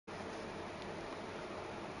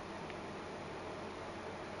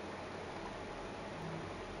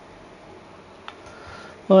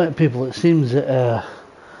Alright people, it seems that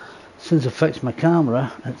since I fixed my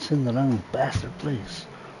camera, it's in the wrong bastard place.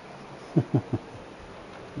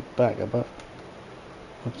 Back a bit.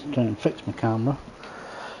 Let's try and fix my camera,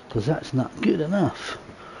 because that's not good enough.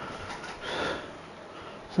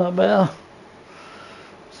 Is that better?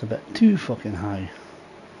 It's a bit too fucking high.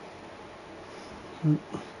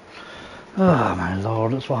 Oh my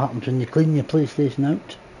lord, that's what happens when you clean your PlayStation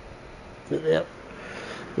out. There.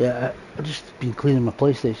 Yeah, I've just been cleaning my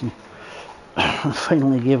PlayStation. I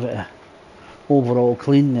finally gave it a overall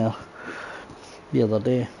clean there the other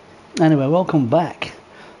day. Anyway, welcome back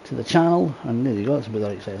to the channel, and there you go, it's about the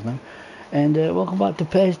right size now. And welcome back to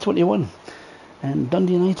PES 21 and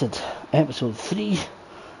Dundee United, episode 3.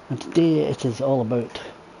 And today it is all about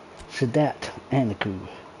SADAT ANAKU.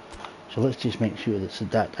 So let's just make sure that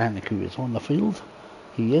SADAT ANAKU is on the field.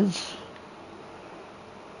 He is.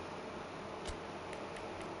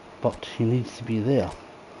 But he needs to be there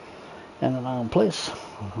in an iron place.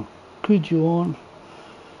 Could you on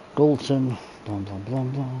Goldson, blah blah blah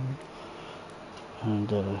blah, and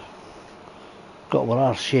got our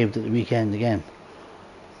arse shaved at the weekend again.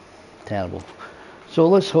 Terrible. So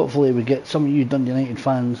let's hopefully we get some of you Dundee United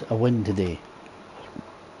fans a win today.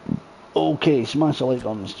 Okay, smash a like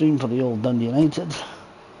on the stream for the old Dundee United.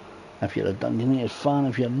 If you're a Dundee United fan,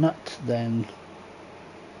 if you're not, then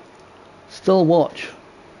still watch.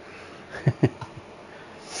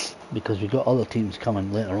 Because we've got other teams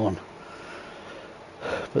coming later on.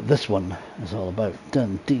 But this one is all about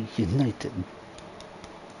Dundee United.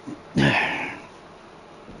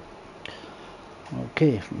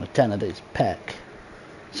 Okay, from the 10 days pack.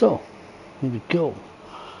 So, here we go.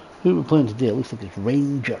 Who are we playing today? It looks like it's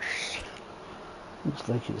Rangers. Looks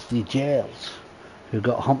like it's the Gers, who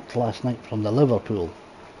got humped last night from the Liverpool.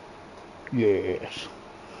 Yes.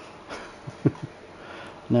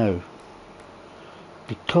 Now,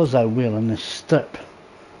 because I'm wearing this strip,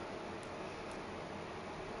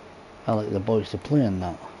 I like the boys to play in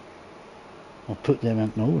that. I'll put them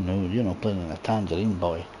in. No, you're not playing in a tangerine,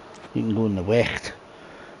 boy. You can go in the Wecht.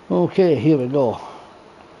 Okay, here we go.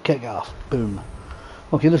 Kick off. Boom.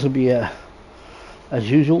 Okay, this will be as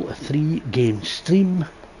usual, a 3-game stream.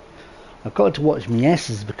 I've got to watch my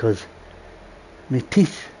S's because my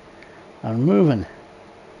teeth are moving.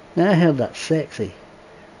 Now I heard that's sexy,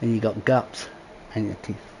 and you got gaps in your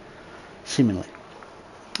teeth, seemingly.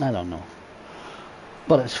 I don't know,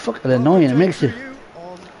 but it's fucking annoying. It makes you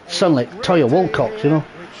sound like Toya Wilcox, you know,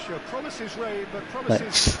 like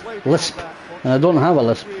lisp, and I don't have a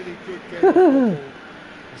lisp.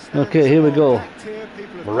 Okay, here we go.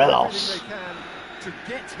 Morelos.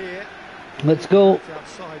 Let's go.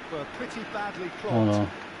 Oh no.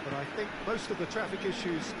 But I think most of the traffic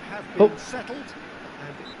issues have been settled.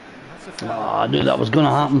 I knew that was going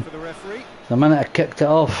to happen. The minute I kicked it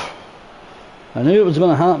off, I knew it was going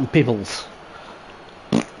to happen, peoples.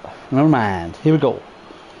 Never mind. Here we go.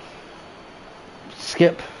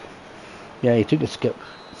 Skip. Yeah, he took a skip.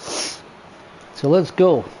 So let's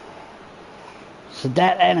go.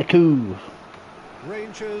 SADAT ANAKU.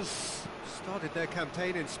 Rangers started their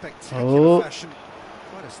campaign in spectacular fashion.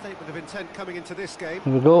 Quite a statement of intent coming into this game.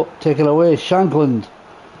 Here we go. Take it away, Shankland.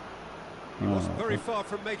 He wasn't very far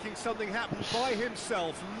from making something happen by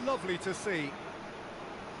himself. Lovely to see.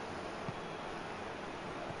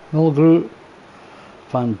 Mulgrew.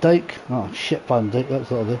 Van Dijk. Oh shit, Van Dijk. That's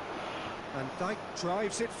what I'll do. Van Dijk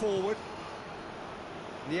drives it forward.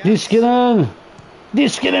 Niskanen.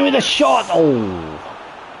 Niskanen with a shot. Oh,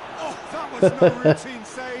 that was no routine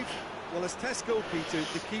save. Well, as Tesco, Peter,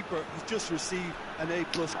 the keeper has just received an A+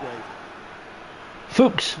 grade.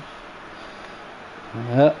 Fuchs.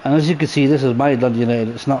 And as you can see, this is my Dundee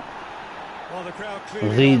United. It's not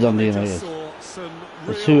the Dundee United.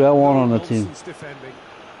 It's who I want on the team.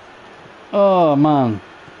 Oh man,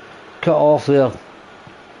 cut off there.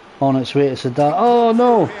 On its way to SADAT. Oh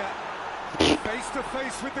no!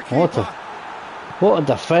 What a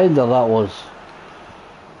defender that was.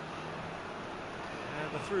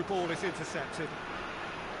 And the through ball is intercepted.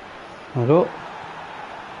 There we go.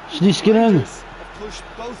 Sneaking in. Pushed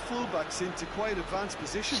both fullbacks into quite advanced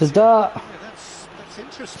positions. SADAT. Yeah, that's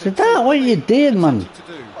interesting. SADAT, what are you doing, man?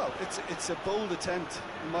 Well, it's a bold attempt,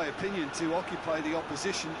 in my opinion, to occupy the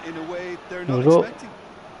opposition in a way they're not expecting.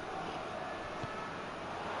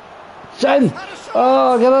 Sin!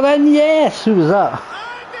 Oh, get it in, yes! Who was that?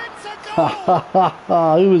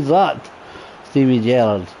 Who was that? Stevie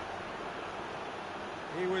Gerrard.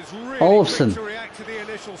 Olsen.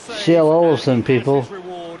 Shale Olsen, people.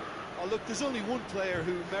 Look, there's only one player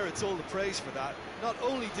who merits all the praise for that. Not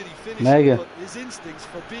only did he finish, but his instincts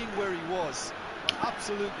for being where he was are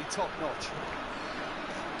absolutely top notch.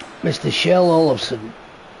 Mr. Shell Olofsson.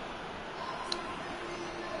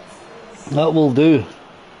 That will do.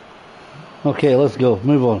 Okay, let's go.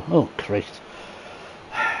 Move on. Oh, Christ.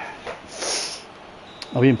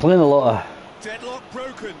 I've been playing a lot of Deadlock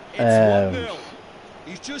broken. It's 1-0.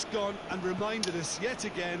 He's just gone and reminded us yet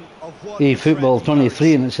again of what Efootball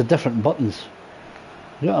 23, and it's the different buttons.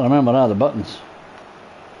 You gotta remember all the buttons.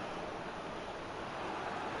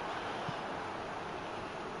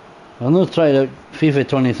 I've not tried out FIFA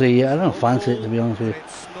 23 yet. I don't fancy it, to be honest with you.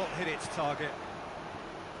 It's not hit its target.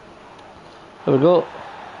 There we go.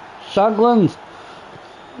 Shankland.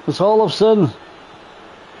 It's Olofsson.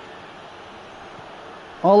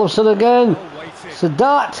 Olofsson again.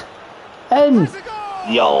 SADAT. In.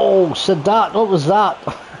 Yo, SADAT. What was that?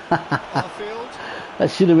 That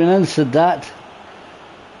should have been in, SADAT.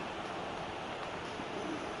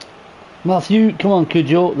 Matthew, come on,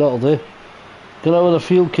 Cujo. That'll do. Get out of the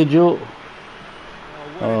field, Cujo.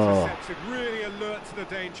 Well intercepted. Really alert to the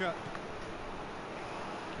danger.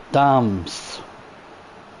 Dams.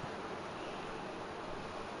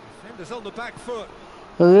 Defenders on the back foot.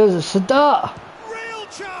 There it is, SADAT. Real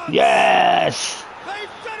chance. Yes. They've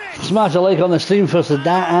done it. Smash a like on the stream for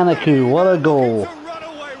SADAT ANAKU. What a goal. To run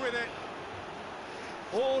away with it.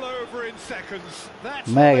 All over in seconds. That's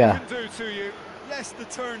Mega. what they can do to you. Yes, the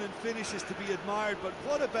turn and finish is to be admired, but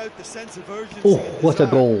what about the sense of urgency? Oh, what a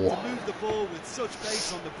goal. To move the ball with such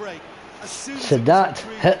pace on the break. As soon as SADAT,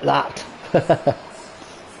 hit that.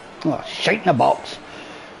 Oh, shite in the box.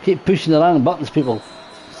 Keep pushing the wrong buttons, people.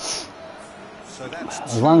 So that's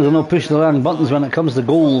As long as they're not pushing the wrong buttons when it comes to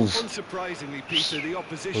goals. Unsurprisingly, Peter, the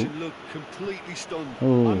opposition look completely stunned.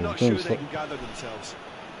 Oh, I'm not sure don't they slip. can gather themselves.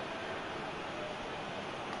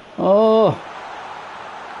 Oh,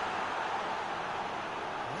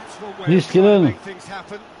 That's one way Just of get trying to in. make things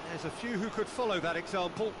happen. There's a few who could follow that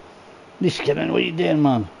example. just get in. What are you doing,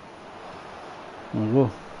 man? There we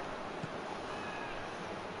go.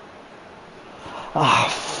 Ah,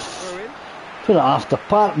 Throw in. put it after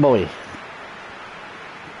Park, boy.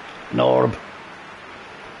 Norb.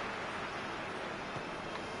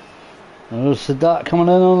 There's SADAT coming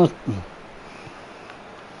in on the...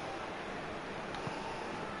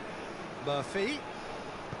 Murphy.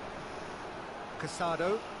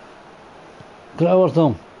 Casado. Get over to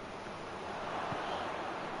him.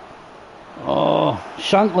 Oh,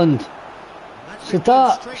 Shankland. That's been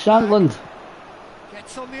SADAT, straight Shankland. back.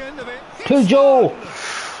 Gets on the end of it. Hits Cujo!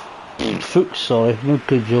 one. Fuchs, sorry, not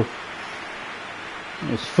Cujo.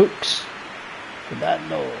 It's Fuchs. SADAT,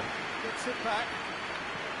 no. Gets it back.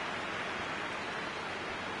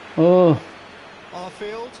 Oh,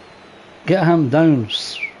 Arfield. get him down.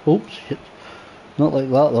 Oops, shit. Not like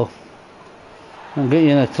that though. I'll get you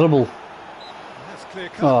in a trouble. That's clear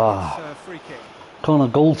cut. Ah. It's a free kick. Connor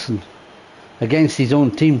Goldson against his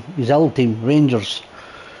own team, his old team, Rangers.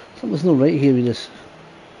 Something's not right here with this.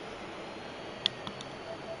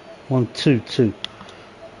 1-2-2.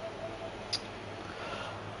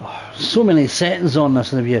 Oh, so many settings on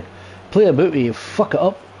this, and if you play about with it, you fuck it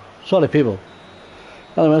up. Sorry, people.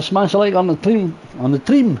 Anyway, smash a like on the stream, on the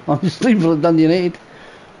stream for the Dundee United.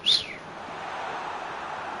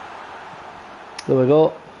 There we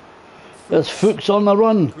go. There's Fuchs on the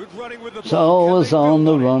run. Good running with the It's ball. always Can they on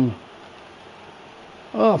the build it? run.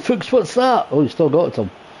 Oh, Fuchs, what's that? Oh, he's still got it to him.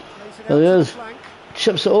 Plays it There out he to the is. flank.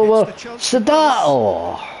 Chips it over. Gets the chance to SADAT. pass.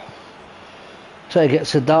 Oh. Try to get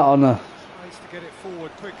SADAT on the... Tries to get it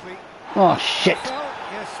forward quickly. Oh, shit. Well,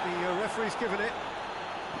 yes, the referee's given it.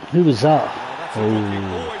 Who was that? That's a good kick.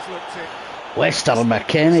 Oh. Always looked it. Wester and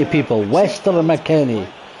McKennie, people. Wester and McKennie.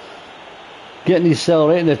 Getting himself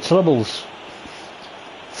right into troubles.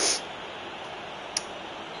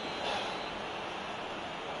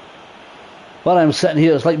 While I'm sitting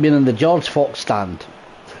here, it's like being in the George Fox stand.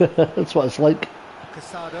 That's what it's like.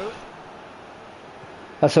 Casado.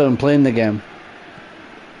 That's how I'm playing the game.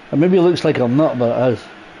 And maybe it looks like I'm not, but it is.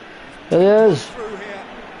 It is. Through here.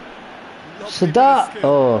 Lovely bit of SADAT. skill.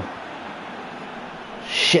 Oh.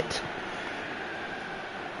 Shit.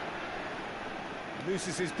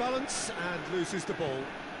 Loses his balance and loses the ball.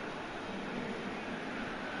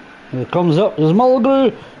 Here it comes up. There's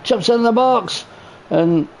Mulgrew. Chips in the box.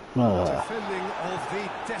 And... Defending of the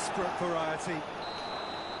desperate variety.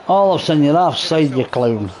 all of a sudden you're offside, you Himself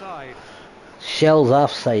clown. offside. Shell's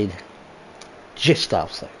offside. Just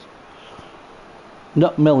offside.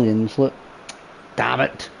 Not millions, look. Damn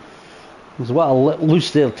it. There's what I let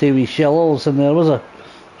loose there TV Shell. All of a sudden there was a...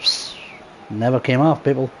 Never came off,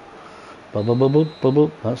 people. Boop, boop, boop, boop, boop,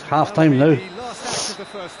 boop. That's half time now. The last act of the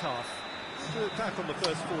first half. Back on the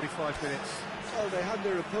first 45 minutes. Well, they had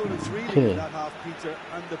their opponents reeling in that half, Peter,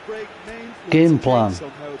 and the break main game plan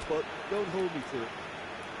somehow, but don't hold me to it.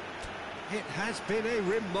 It has been a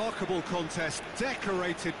remarkable contest,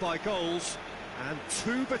 decorated by goals, and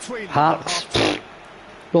two between them. Hearts.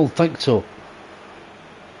 Don't think so.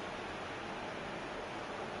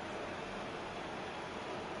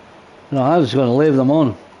 No, I was going to leave them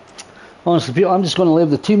on. Honestly, people, I'm just going to leave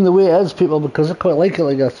the team the way it is, people, because I quite like it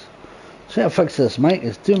like this. Try to fix this mic.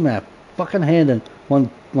 It's doing me a fucking head in. 1,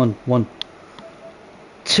 1, 1,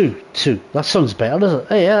 2, 2. That sounds better, does it?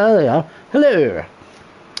 Hey, yeah, there they are. Hello.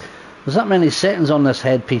 There's that many settings on this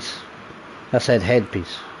headpiece. I said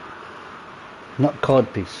headpiece, not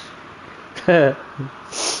codpiece. And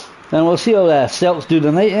we'll see how the Celts do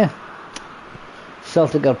tonight, eh?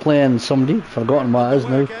 Celtic are playing somebody, forgotten what it is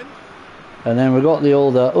now. And then we've got the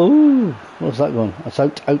old, oh, what's that going? It's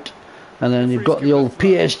out. And then you've got the old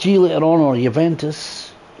PSG later on, or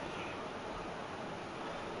Juventus.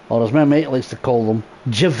 Or as my mate likes to call them,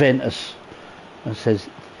 Juventus. It says,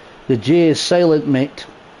 the J is silent, mate.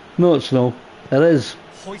 No, it's no. It is.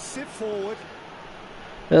 Hoists it forward.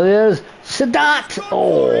 There he is. SADAT!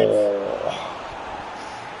 Oh!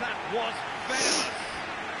 That was venomous.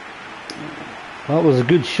 That was a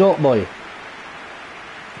good shot, boy.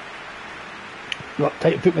 Got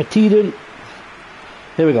time to put my tea down.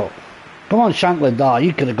 Here we go. Come on, Shankland. Ah,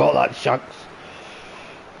 you could have got that, Shanks.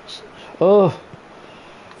 Oh.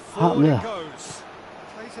 Forward it goes.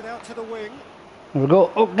 Plays it out to the wing. There we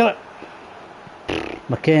go. Oh, get it.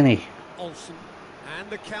 McKennie. Olsen. And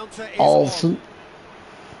the counter is Olsen.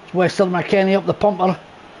 It's Western McKennie up the pumper.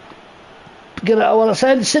 Get it over the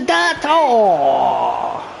side. SADAT!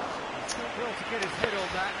 Oh!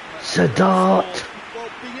 SADAT!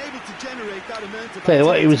 Tell you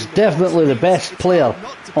what, he was definitely the best player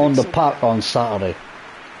on the park on Saturday.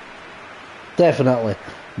 Definitely.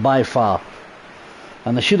 By far.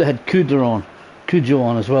 And they should have had Cujo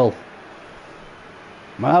on as well.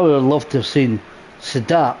 I would have loved to have seen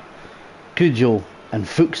SADAT, Cujo and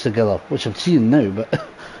Fuchs together, which I've seen now, but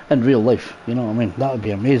in real life, you know what I mean? That would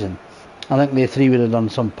be amazing. I think they three would have done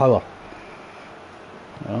some power.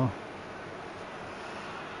 You know?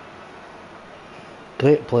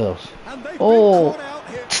 Great players. Oh!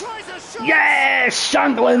 Yes!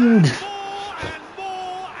 Shankland!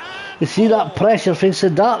 You see that pressure from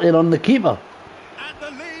SADAT there on the keeper?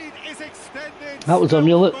 That was a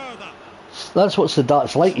real... That's what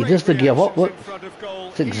SADAT's like. He just to give up. Look,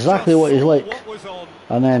 it's exactly what he's like.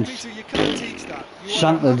 And then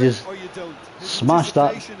Shankland just smashed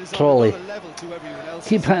that trolley.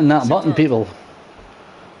 Keep hitting that button, people.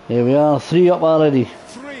 Here we are, 3 up already.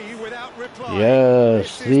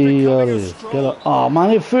 Yes, 3 already. Get it. Oh man,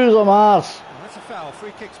 he fools him arse. That's a foul.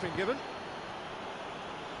 Free kick's been given.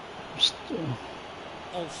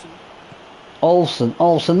 Olsen,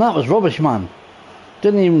 that was rubbish, man.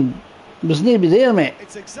 Didn't even... Was nobody there, mate.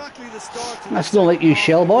 It's exactly the start. That's not like you,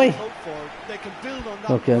 shell boy.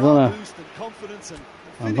 Okay, I'm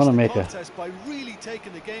gonna make a... I'm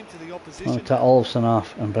gonna take Olsen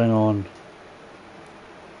off and bring on...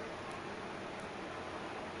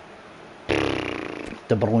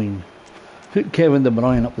 De Bruyne. Put Kevin De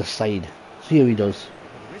Bruyne up the side. See how he does.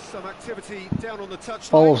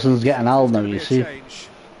 Olsen's getting old now, you see.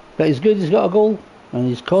 But he's good, he's got a goal. And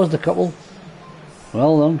he's caused a couple.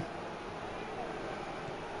 Well done.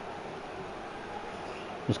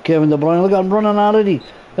 There's Kevin De Bruyne. Look at him running already.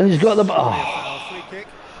 And he's got the... Oh.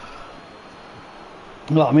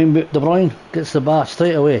 You know what I mean? De Bruyne gets the bar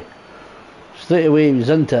straight away. Straight away he's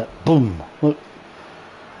into it. Boom. Look.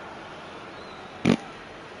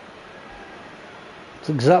 It's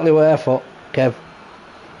exactly what I thought, Kev.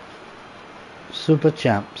 Super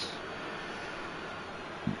champs.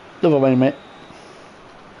 Never mind, mate.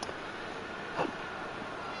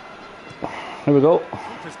 Here we go.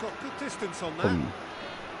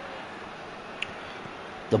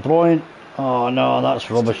 De Bruyne. Oh no, that's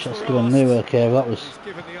rubbish. That's going nowhere, Kev.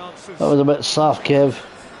 That was a bit soft, Kev.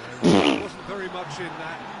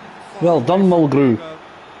 Well done, Mulgrew.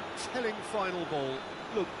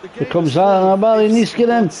 Here comes that, he needs to get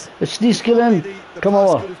in. It's Niskanen in. Come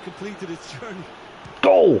over.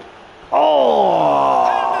 Go!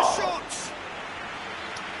 Oh!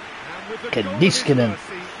 Get Niskanen.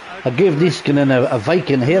 I gave Niskanen a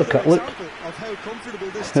Viking haircut, look.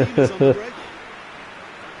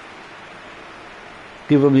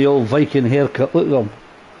 Give him the old Viking haircut, look at him.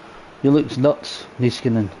 He looks nuts,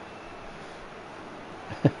 Niskanen.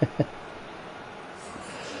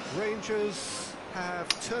 Rangers have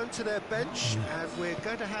turned to their bench and we're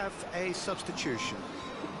going to have a substitution.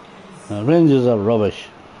 Rangers are rubbish.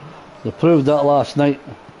 They proved that last night.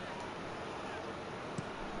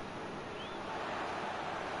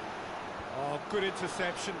 Oh, good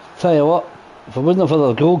interception. Tell you what, if it wasn't for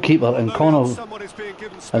the goalkeeper and Connor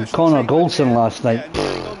Goldson last night, it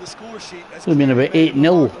would have been about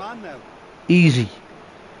 8-0. Easy.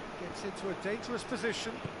 Gets into a dangerous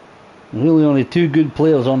position. Really only two good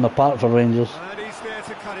players on the park for Rangers. And he's there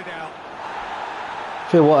to cut it out.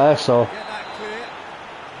 Tell you what I saw. Get that clear.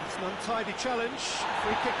 It's an untidy challenge.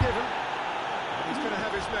 Free kick given. And he's going to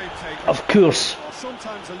have his name taken. Of course. Well,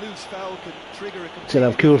 sometimes a loose foul could trigger a Said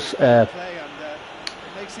of course, play, and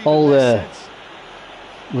it makes even all less the sense.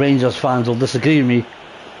 Rangers fans will disagree with me,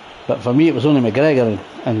 but for me it was only McGregor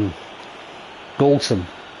and Goldson.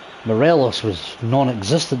 Morelos was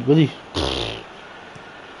non-existent, was he?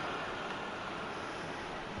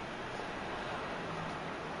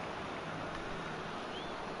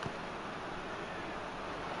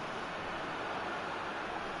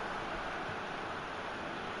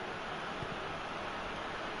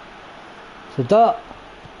 SADAT.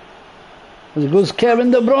 As it goes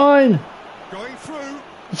Kevin De Bruyne. Going through.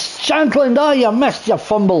 Shankland, you missed your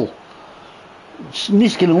fumble.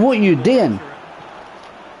 Niskanen, what are you doing?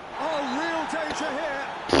 Oh, real danger here.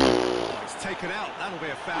 It's taken out. That'll be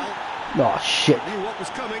a foul. Oh, shit. Knew what was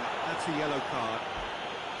coming. That's a yellow card.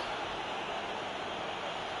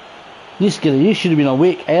 Niskanen, you should have been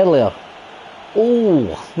awake earlier.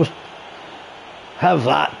 Oh, have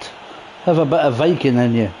that. Have a bit of Viking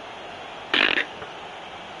in you.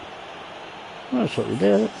 That's what we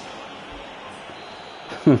did.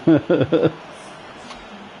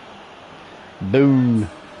 Boom.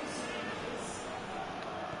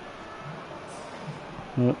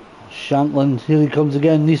 Shankland, here he comes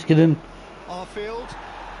again, Niskanen. Arfield,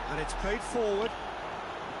 and it's played forward.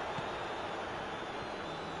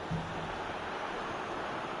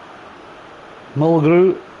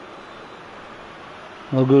 Mulgrew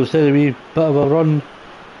said a wee bit of a run.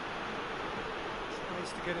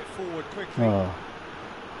 Space to get it forward quickly. Oh.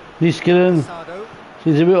 Niskanen. Sado.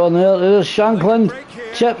 Sees a bit on there. There's Shankland.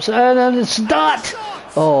 Chips in and it's that.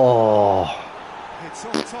 Oh. It's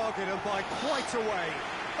on target and by quite a way.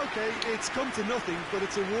 Okay, it's come to nothing, but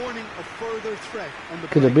it's a warning of further threat on the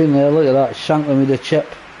Could have been there. Look at that. Shankland with the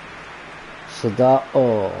chip. SADAT.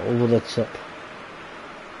 Oh, over the chip.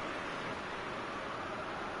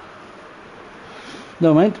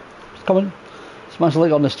 Never mind. It's coming. Smash a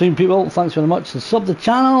like on the stream, people. Thanks very much. And sub the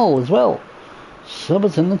channel as well. Sub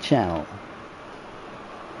it in the channel.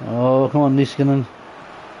 Oh, come on, Niskanen.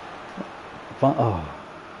 Oh.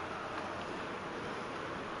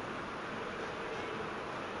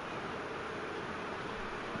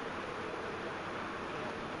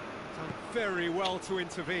 Done very well to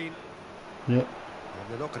intervene. Yep. And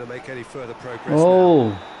they're not going to make any further progress Oh.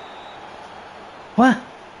 now. What?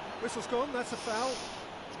 Whistle's gone, that's a foul.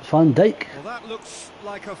 Van Dijk. Well, that looks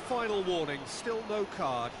like a final warning. Still no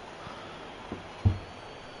card.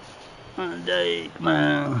 Van Dijk,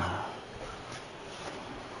 man.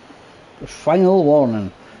 The final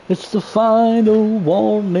warning. It's the final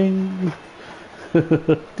warning.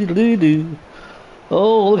 Diddly-doo.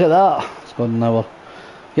 Oh, look at that. It's gone now.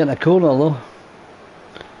 Getting a corner though.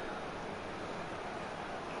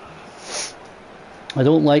 I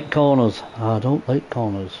don't like corners. I don't like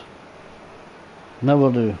corners.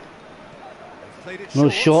 Never do. Played it No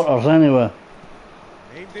short. shorters anywhere.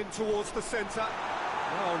 Aimed in towards the centre.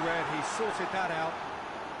 Well read, he sorted that out.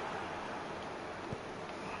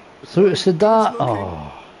 Through to SADAT.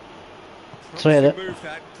 Oh. Tried it. Move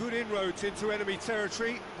that. Good inroads into enemy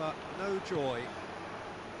territory, but no joy.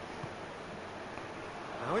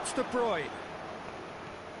 Now it's De Bruyne.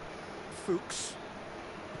 Fuchs.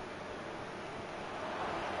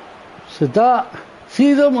 SADAT.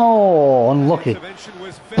 See them? Oh, unlucky. Intervention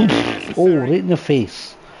was very necessary. Oh, right in the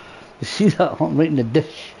face. You see that? Right in the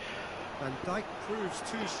dish. Van Dijk proves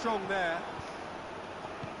too strong there.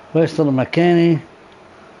 Western and McKennie.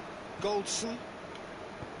 Goldson.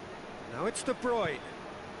 Now it's De Bruyne.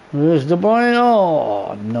 There's De Bruyne.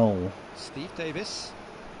 Oh, no. Steve Davis.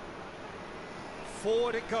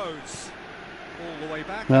 Forward it goes. All the way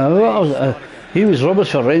back. No, that was, he was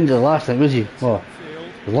rubbish for Rangers last night, was he? Oh,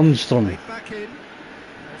 Lundstrom. Back in.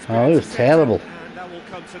 Oh, it was terrible. And that will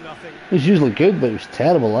come to nothing. He was usually good, but it was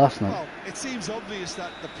terrible last night. Well, it seems obvious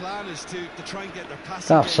that the plan is to try and get their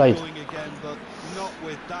passing Offside. game going again, but not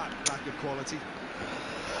with that lack of quality.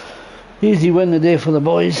 Easy win today for the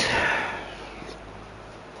boys.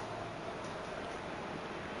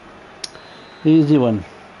 Easy win.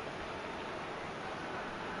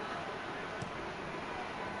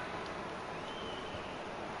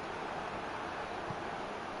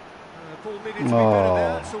 Ball needed to be better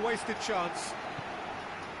there. It's a wasted chance.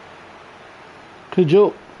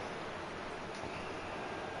 Cujo.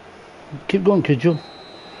 Keep going, Cujo.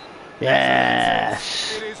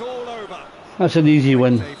 Yes. It is all over. That's an easy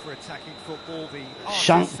win. Day for attacking football. The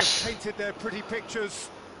Shanks. have painted their pretty pictures.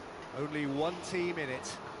 Only one team in it.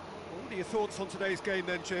 What are your thoughts on today's game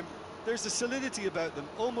then, Jim? There's a solidity about them,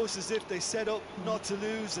 almost as if they set up not to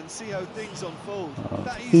lose and see how things unfold.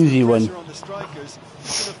 That easy pressure win. on the strikers,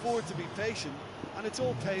 you can afford to be patient, and it's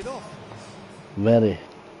all paid off.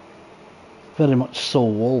 Very much so,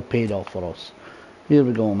 all paid off for us. Here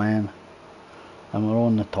we go, man. And we're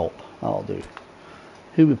on the top. That'll do.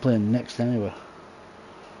 Who are we playing next anyway?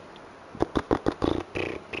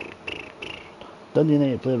 Dundee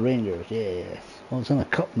United play Rangers, yes. Well, it's in a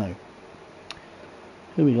cup now.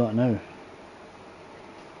 Who we got now?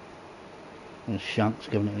 There's Shanks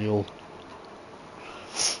giving it the old.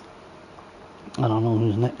 I don't know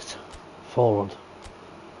who's next. Forward.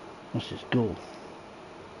 Let's just go.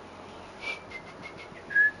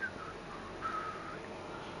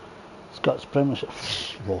 Scott's Premiership.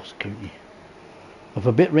 Lost County. If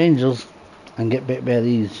I bet Rangers and get bet by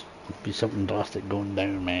these, it'd be something drastic going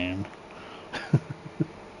down, man.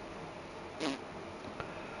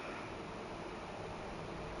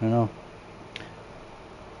 You know.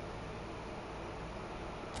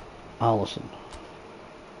 Allison.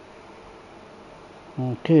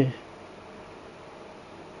 Okay.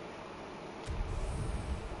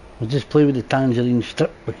 We'll just play with the tangerine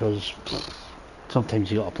strip because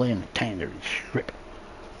sometimes you gotta play in the tangerine strip.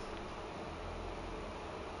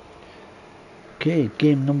 Okay,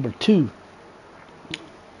 game number 2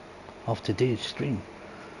 of today's stream.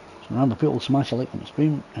 So remember, people smash a like on the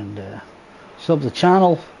stream and sub the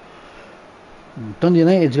channel. Dundee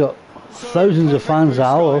United's got thousands of fans an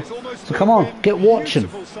hour, so come on, get watching.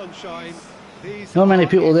 Not many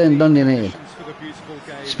people there in Dundee United,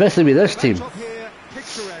 especially with this team.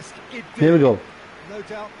 Here we go.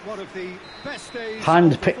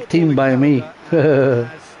 Hand-picked team by me.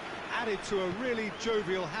 Added to a really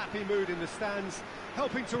jovial, happy mood in the stands,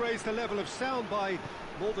 helping to raise the level of sound by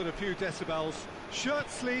more than a few decibels. Shirt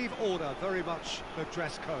sleeve order, very much the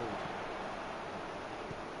dress code.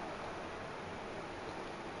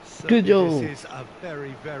 So Good job. this is a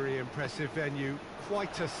very, very impressive venue.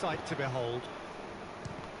 Quite a sight to behold.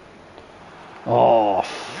 Oh,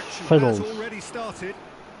 fiddles. Has already started.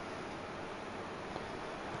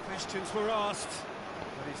 Questions were asked,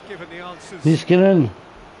 but he's given the answers. He's getting in.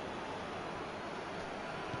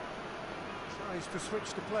 Tries to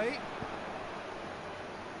switch the play.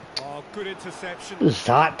 Oh, good interception. What is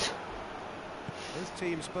that? Both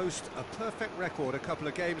teams boast a perfect record a couple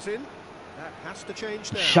of games in. That has to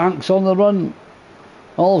change now. Shanks on the run.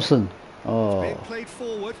 Olsen. Oh. Being played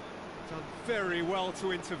forward. Done very well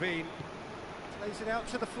to intervene. Plays it out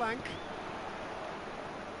to the flank.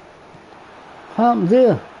 Happened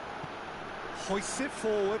there. Hoists it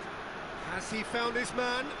forward. Has he found his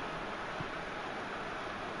man?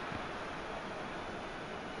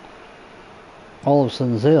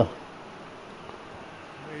 Olsen's there.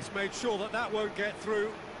 He's made sure that that won't get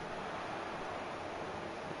through.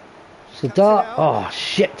 SADAT. Oh,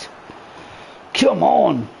 shit. Come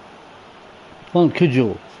on. Come on,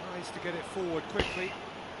 Cujo. Tries to get it forward quickly.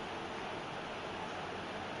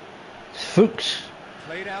 Fuchs.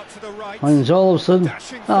 Played out to the right. Finds Olsen.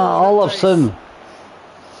 Ah, Olsen.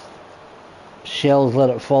 Shells let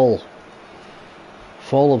it fall.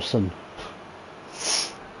 Olsen.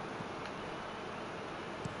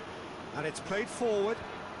 And it's played forward.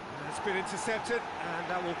 And it's been intercepted. And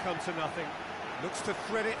that will come to nothing. Looks to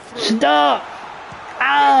thread it through. Stop!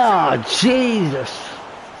 Ah, Jesus.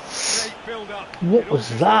 Great build-up. What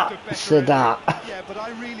was that, SADAT? Yeah, but I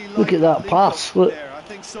really like Look at that pass. Look. there.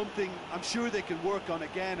 I think something I'm sure they can work on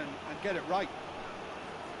again and get it right.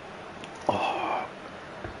 Oh.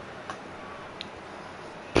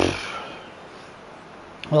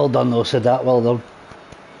 Well done though, SADAT, well done.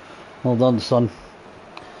 Well done, son.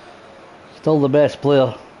 Still the best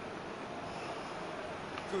player.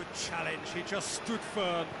 Good challenge, he just stood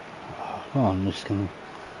firm. Come on, Niskin.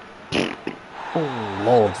 Oh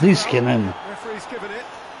Lord, Niskin. Referee's given it.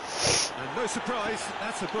 And no surprise,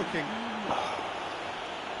 that's a booking.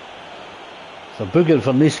 It's a booking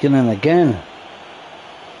for Niskanen again.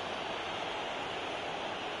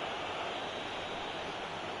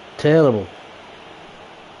 Terrible.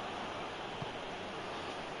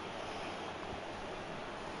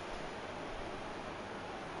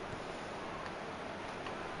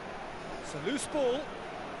 It's a loose ball.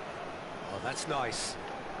 Oh, that's nice.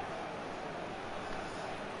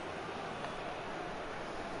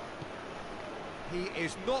 He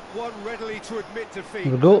is not one readily to admit defeat.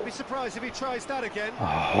 Here we go. I'd be surprised if he tries that again.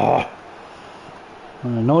 Oh,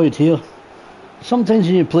 I'm annoyed here. Sometimes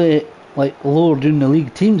when you play like lower down the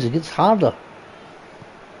league teams, it gets harder.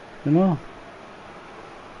 You know.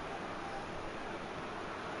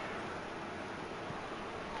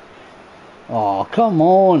 Oh, come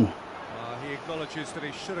on. He acknowledges that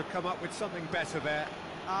he should have come up with something better there.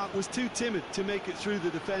 Was too timid to make it through the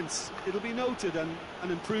defence. It'll be noted and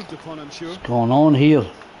improved upon, I'm sure. What's going on here?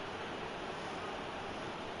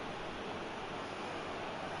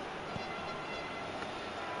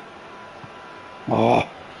 Oh,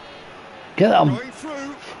 get them. Going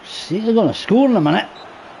through. See, they're going to score in a minute.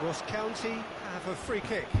 Ross County have a free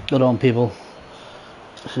kick. Good on, people.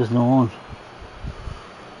 This is no on.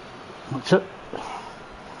 That's it.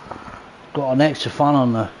 Got an extra fan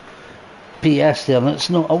on the PS there, and it's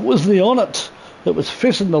not. I wasn't on it. It was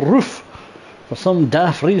facing the roof for some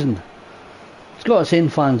daft reason. It's got its own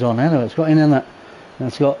fans on anyway. It's got in it, and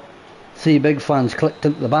it's got 3 big fans clicked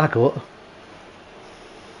into the back of it.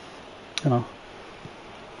 You know,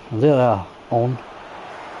 and there they are on.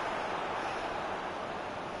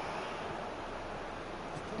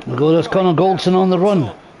 We go. There's Connor Goldson on the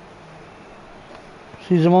run.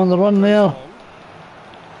 Sees him on the run there.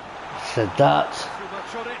 SADAT.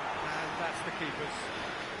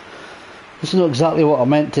 This is not exactly what I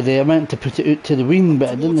meant today. I meant to put it out to the wing, but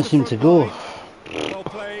it didn't seem to go. Well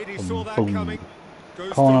played. He saw that coming.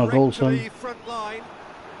 Goes Connor direct to Goldson. the front line.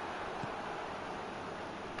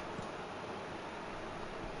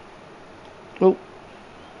 Oh,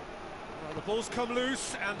 Well, the ball's come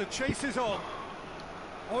loose and the chase is on.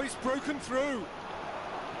 Oh, he's broken through.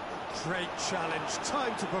 Great challenge,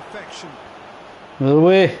 time to perfection. the other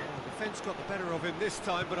way. The defence got the better of him this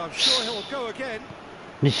time, but I'm sure he'll go again.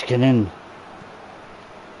 Michigan.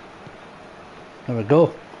 There we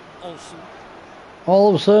go. Olsen. All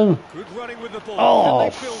of a sudden. Good running with the ball. Oh,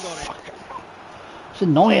 Can they build on it? fuck. It's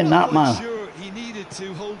annoying, that man. Sure he needed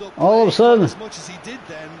to hold up All of a sudden. as much as he did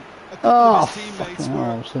then. A couple Oh, of his teammates fucking all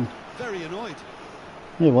were of a sudden. very annoyed.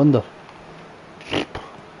 No wonder.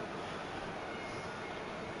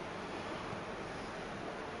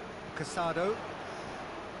 Casado.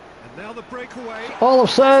 And now the breakaway. All of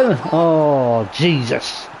a sudden. Oh,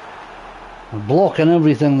 Jesus. I'm blocking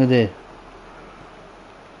everything today.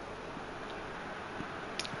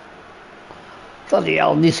 Bloody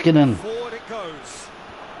hell, Niskanen. Forward it goes.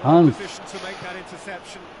 And Position to make that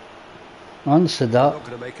interception. SADAT. Not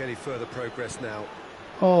going to make any further progress now.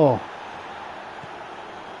 Oh,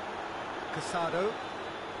 Casado.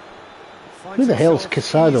 who the hell's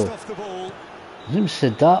Casado? Off the ball. His name's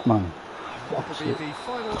SADAT, man. That will be the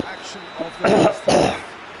final action of the first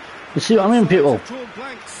half. You see what I mean, people? Sides have drawn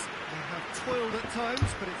blanks. They have toiled at times,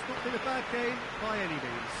 but it's not been a bad game by any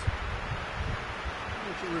means.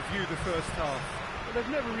 To review the first half. Well,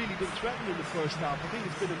 they've never really been threatened in the first half. I think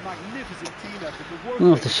it's been a magnificent team effort. I'm going to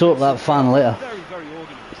have to sort that fan later. Very, very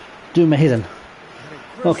organised. Do my heading.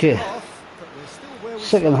 Okay. Half, but we're still where we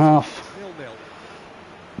Second started. half.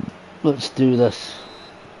 0-0. Let's do this.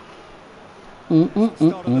 Start of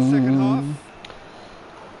the second half.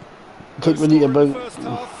 I think we need No score in the about first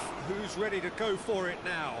half. Who's ready to go for it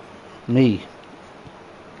now? me.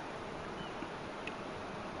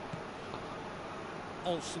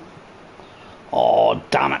 Olsen. Oh,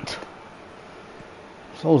 damn it.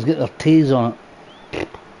 It's always get their T's on it.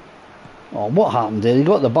 Oh, what happened there? He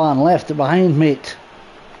got the bar and left it behind, mate.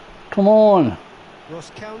 Come on. Ross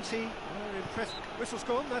County. Oh, impressed. Whistle's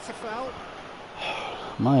gone. That's a foul.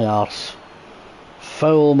 My arse.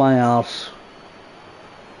 Foul my arse.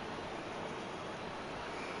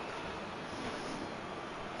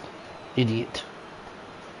 Idiot.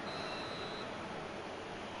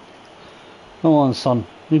 Come on, son.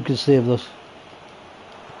 You can save this.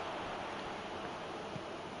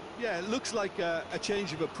 Yeah, it looks like a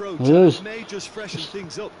change of approach. It is. It may just freshen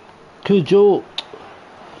things up. Cujo.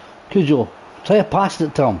 Try to pass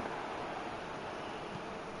it to him.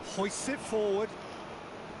 Hoists it forward.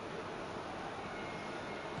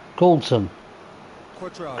 Goldson.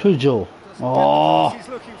 Quadrado. Cujo. Doesn't Oh. get the pass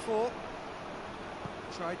he's looking for.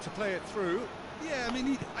 Tried to play it through. Yeah, I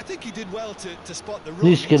mean, I think he did well to spot the run.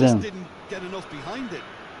 Please He get just in. didn't get enough behind it.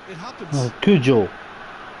 It happens. Oh, Cujo.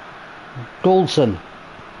 Goldson.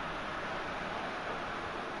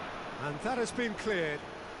 And that has been cleared.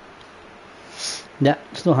 Yeah,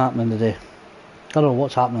 it's not happening today. I don't know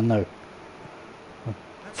what's happening now.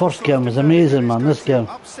 That's First the sort game of was defending amazing, that is man, this going game.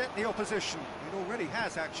 to upset the opposition. It already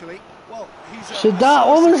has, actually. Well, he's SADAT,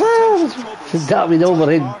 what was that? SADAT with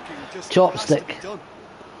overhead chopstick.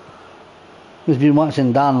 Who's been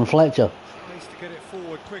watching Dan and Fletcher? Nice to get it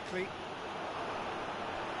forward quickly.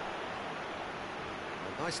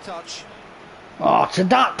 Nice touch. Oh,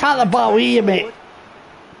 SADAT, take the ball with you, mate.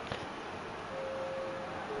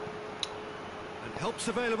 And helps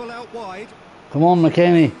available out wide. Come on,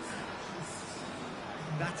 McKennie.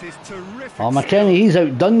 That is terrific. Oh, McKennie, he's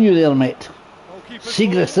outdone you there, mate.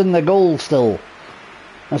 Segrist in the goal still.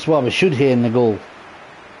 That's what we should hear in the goal.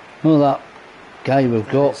 Know that guy we've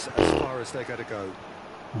got. As far as they're going to go.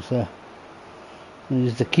 What's that?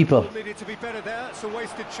 He's the keeper. Needed to be better there. It's a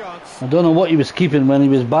wasted chance. I don't know what he was keeping when he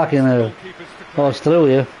was back in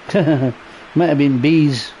Australia. Might have been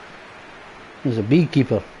bees. He was a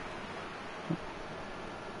beekeeper.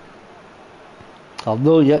 I've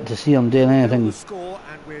no yet to see him doing anything score,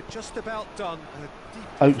 and we're just about done.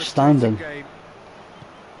 outstanding.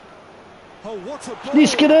 Oh, what a ball.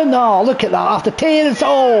 He's getting in. Oh, look at that. After tears.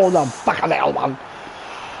 Oh, the back of the hell, man.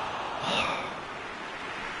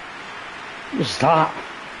 What's that?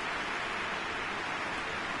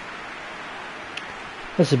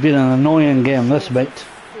 This has been an annoying game, this bit.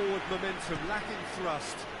 Forward momentum, lacking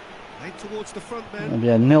thrust. Aimed towards the front men. It'll be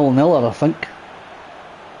a 0-0, I think.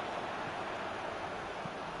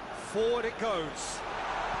 Forward it goes.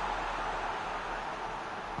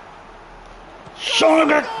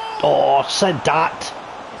 Son oh, SADAT.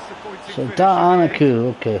 SADAT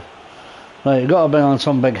ANAKU, okay. Right, you've got to bring on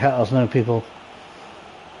some big hitters now, people.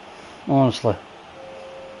 Honestly.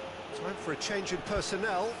 Time for a change in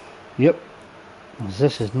personnel. Yep.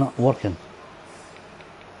 This is not working.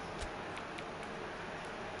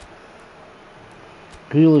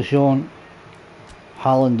 Grealish on.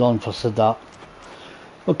 Haaland on for SADAT.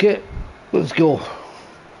 Okay, let's go.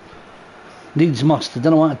 Needs must. I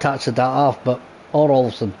don't want to touch SADAT off, but or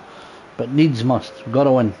Olsen. But needs must. We've got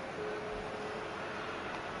to win.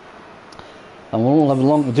 And we won't have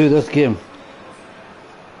long to do this game.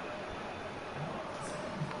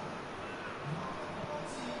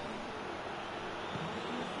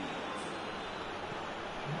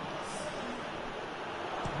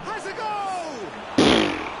 Has a goal!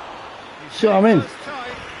 See what I mean?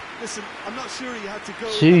 Listen, I'm not sure he had to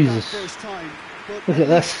go Jesus. that first time, but Look at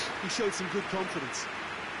this. He showed some good confidence.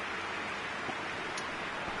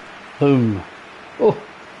 Boom. Oh.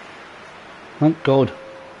 Thank God.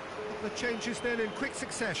 The changes then in quick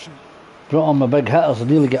succession. Brought on my big hitters, I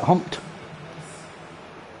nearly get humped.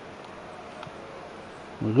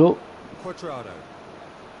 There we go. Quadrado.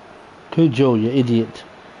 Cujo, you idiot.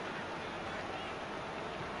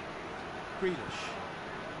 Grealish.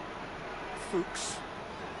 Fuchs.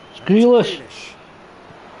 It's Grealish.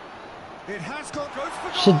 It has got goes for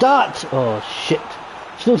goal. SADAT. Oh shit.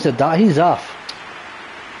 It's no SADAT, he's off.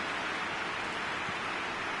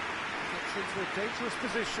 Gets into a dangerous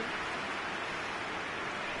position.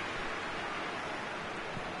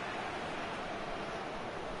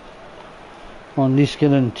 On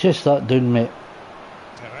Niskanen, chase that down, mate.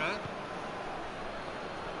 Terran.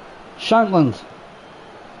 Shankland.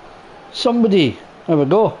 Somebody. There we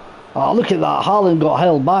go. Oh, look at that. Haaland got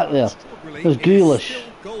held back there. There's Grealish.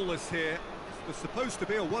 Still goalless here. This was supposed to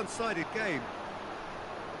be a one-sided game.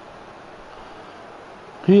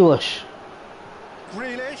 Grealish.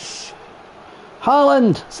 Grealish.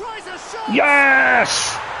 Haaland. Tries a shot.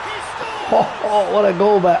 Yes! He Oh, what a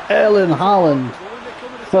goal by Erling Haaland.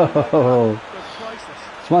 Oh,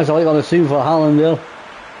 smash a leg on the scene for Haaland there.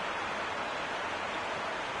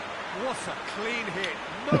 What a clean hit.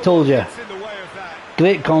 I told you.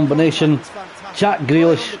 Great combination. Jack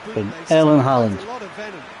Grealish and Erling Haaland.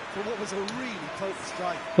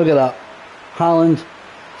 Look at that. Haaland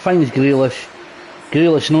finds Grealish.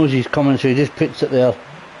 Grealish knows he's coming, so he just puts it there.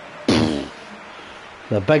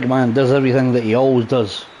 The big man does everything that he always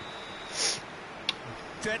does.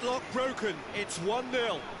 Deadlock broken. It's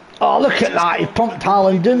 1-0. Oh, look at that. He pumped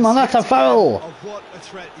Haaland down, man. That's a foul. What a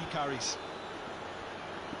threat he carries.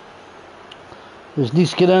 There's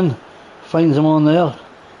Niskanen. Finds him on there.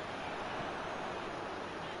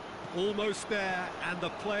 Almost there, and the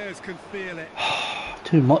players can feel it.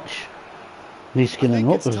 Too much. Niskanen. I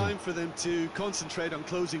think it's time for them to concentrate on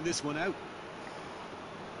closing this one out.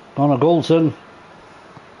 On a Goldson.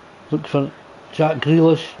 Look for Jack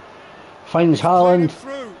Grealish. Finds Haaland.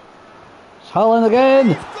 It's Haaland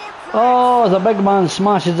again. Oh, the big man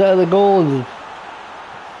smashes it out of the goal.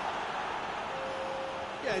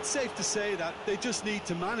 Yeah, it's safe to say that they just need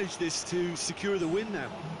to manage this to secure the win now.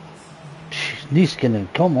 Niskanen,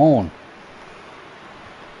 come on.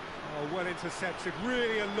 Oh, well intercepted,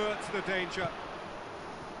 really alert to the danger.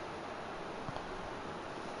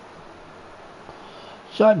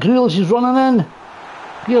 Jack Grealish is running in.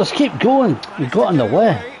 Grealish, keep going. He got in the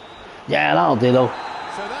way. Yeah, that'll do though.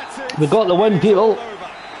 So that's it. We got the win, people.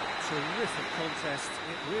 terrific contest.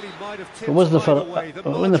 It really might have tipped It wasn't either for way. The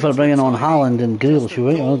when they for margins bringing were on tiny, Haaland and Grealish. just a You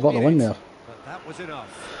right, goal got the in win it, there. but that was enough.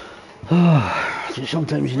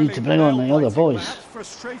 Sometimes you need to bring on the other boys. Perhaps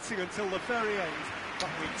frustrating until the very end, but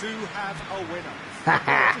we do have a winner.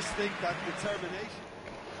 I just think that determination.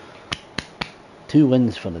 2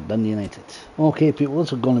 wins for the Dundee United. Okay, people,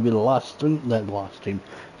 this is going to be the last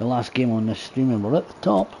game on this stream, and we're at the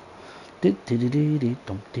top.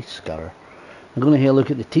 Scar. I'm going to have a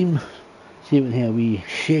look at the team, see if we can have a wee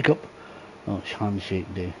shake up. Oh, it's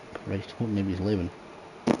handshake day. Christ, hope nobody's leaving.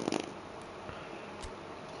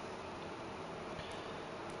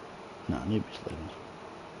 Nah, nobody's leaving.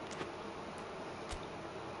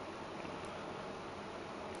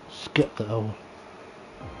 Skip the over.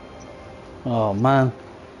 Oh man.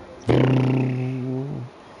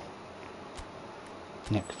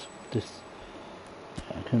 Next. This.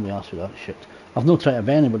 I couldn't be asked with that shit. I've not tried to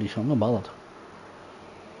be anybody, so I'm not bothered.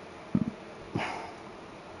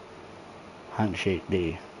 Handshake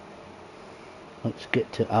day. Let's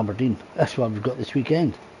get to Aberdeen. That's what we've got this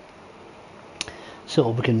weekend. So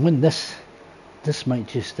if we can win this, this might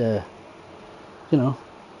just, you know,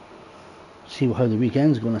 see how the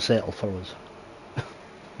weekend's going to settle for us.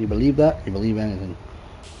 You believe that? You believe anything?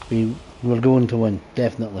 We're going to win,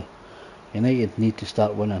 definitely. United need to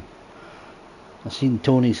start winning. I've seen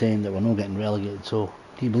Tony saying that we're not getting relegated, so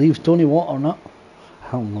do you believe Tony Watt or not?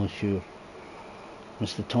 I'm not sure.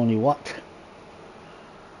 Mr. Tony Watt.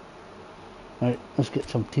 Right, let's get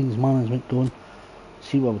some teams management going.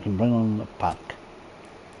 See what we can bring on the pack.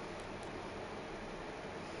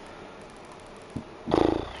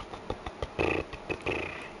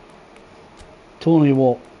 Tony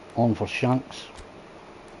Watt on for Shanks.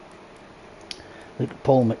 Look at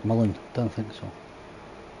Paul McMillan, don't think so.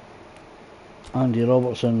 Andy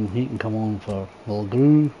Robertson, he can come on for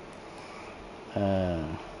Mulgrew.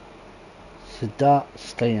 SADAT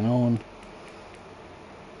staying on.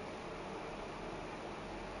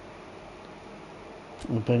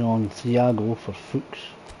 We'll bring on Thiago for Fuchs.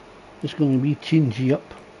 It's going to be changey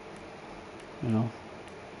up, you know.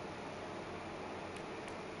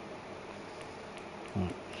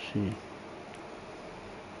 Let's see.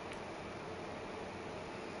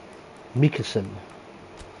 Mikkelsen.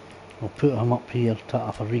 We'll put him up here,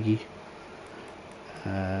 Tata Farigi.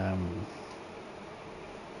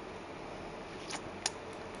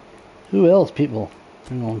 Who else, people?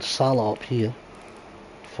 Bring on Salah up here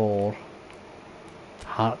for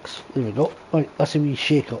Harks. There we go. Right, that's a wee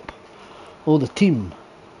shake up. Oh, the team.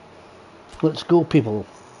 Let's go, people.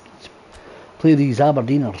 Let's play these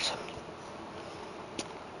Aberdeeners.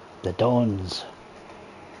 The Dons.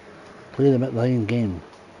 Play them at the end game.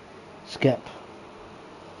 Skip.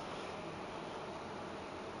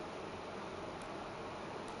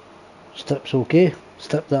 Strip's okay.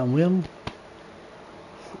 Strip that I'm wearing.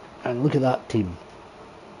 And look at that team.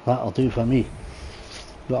 That'll do for me.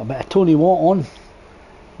 Got a bit of Tony Watt on.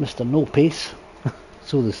 Mr. No Pace.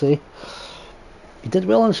 So they say. He did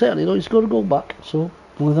well on Saturday though. He scored a goal back. So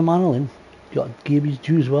only the man in. Got to give his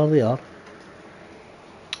dues where they are.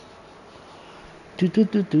 I'm going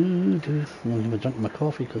to be drinking my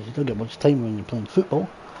coffee because you don't get much time when you're playing football.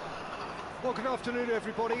 Well, good afternoon,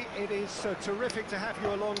 everybody. It is terrific to have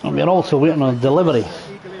you along. And we're also waiting on a delivery.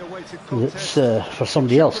 It's for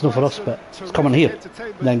somebody else, not for us, but it's coming here.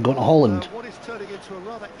 Then going to Holland. What is turning into a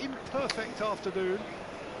rather imperfect afternoon.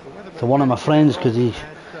 To one of my friends because he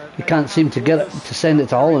can't seem to get it to send it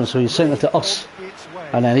to Holland, so he's sent it to us,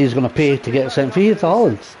 and then he's going to pay to get it sent here to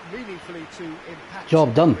Holland.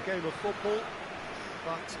 Job done.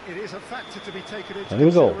 There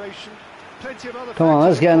we go. Come on,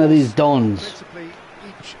 let's get into these Dons.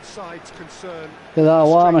 Get that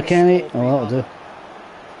wire, McKenny. Oh, that'll do.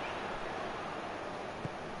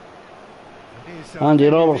 Andy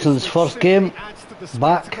Robertson's first game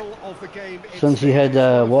back since he had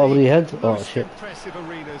whatever he had. Oh shit.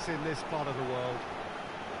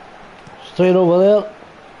 Straight over there.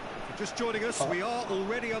 Just joining us, we are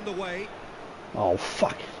already underway. Oh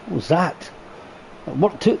fuck, what was that? It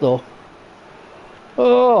worked it though.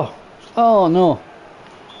 Oh no.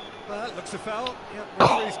 That looks a foul. Yep,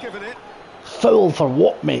 referee's given it. Foul for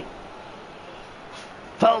what, mate?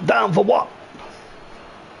 Foul down for what?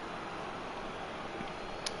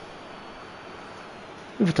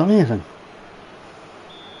 We've done anything.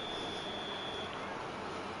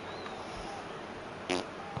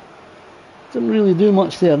 Didn't really do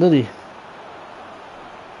much there, did he?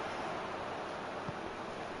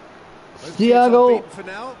 Thiago. For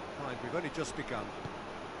now. Fine, we've only just begun.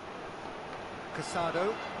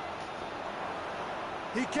 Casado.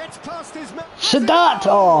 He gets past his man. SADAT!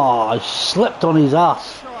 Oh, he slipped on his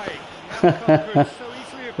ass.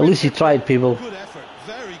 At least he tried, people. Good effort,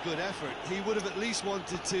 very good effort. He would have at least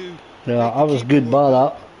wanted to. Yeah, that was good by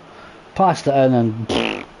that. Passed it in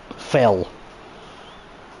and fell.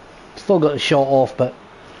 Still got the shot off, but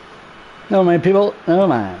never mind, people. Never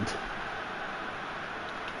mind.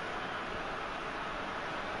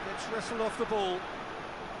 Gets wrestled off the ball.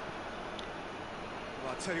 Well,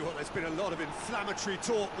 I'll tell you what, there's been a lot of inflammatory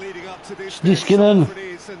talk leading up to this. Skinning.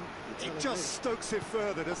 It just stokes it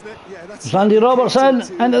further, doesn't it? Yeah, that's Andy Robertson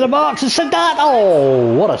into the box and SADAT.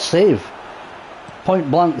 Oh, what a save! Point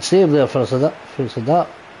blank save there for SADAT.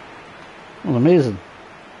 Well, amazing.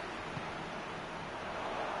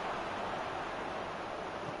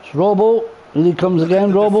 It's Robo. Here he comes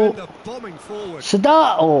again, Robo.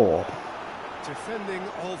 SADAT. Oh. Defending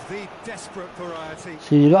of the desperate variety.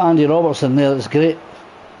 See, you got Andy Robertson there. That's great.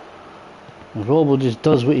 And Robo just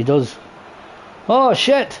does what he does. Oh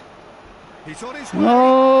shit! He's on his way.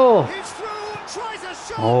 No. He's through. Tries a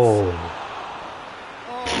shot. Oh.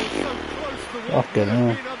 Oh, so close to what Fucking hell.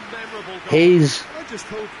 would have been a memorable goal. Hayes.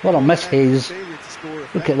 What a miss, Hayes. Hayes.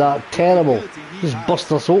 Look at that, terrible. Just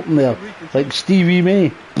bust us open there, like Stevie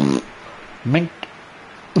May. Mink.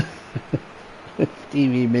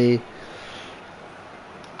 Stevie May.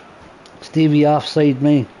 Stevie offside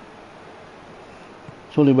me.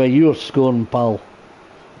 It's only where you're scoring, pal.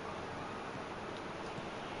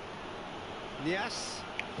 Yes.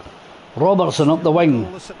 Robertson up the wing.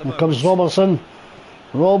 Here comes Robertson.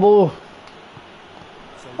 Robo.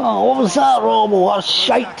 Oh, what was that, Robo? That's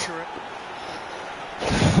shite.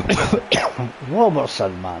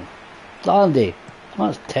 Robertson, man. Dundee.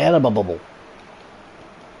 That's terrible.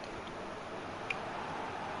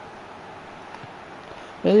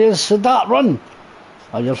 It is SADAT run.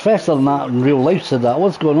 Oh, you're faster than that in real life, SADAT.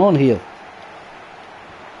 What's going on here?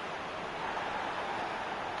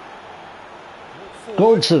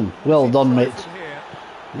 Goldson, well done, mate.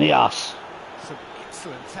 Yes. Some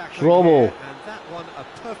excellent tackling Robo. here, and that one a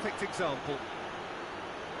perfect example.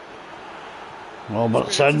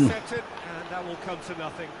 Robertson. Intercepted, and that will come to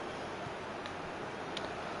nothing.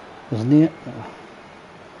 Isn't it?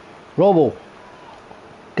 Robo.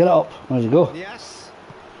 Get it up. There you go. Yes.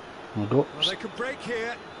 There you go. Well, they can break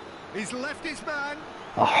here. He's left his man.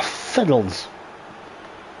 Oh, fiddles.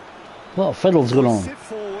 A lot of fiddles going on. Sit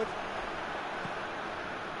forward.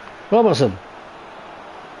 Robertson.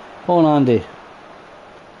 On Andy.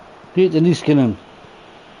 Get the Niskanen.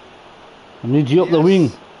 I need you up the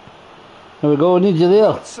wing. There we go, I need you there.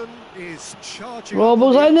 Robertson is charging.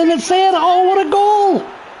 Robo's in and it's there. Oh, what a goal!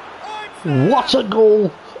 What a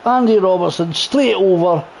goal! Andy Robertson straight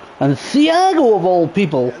over, and Thiago of all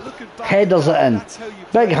people headers it in.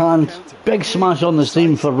 Big hand, big smash on the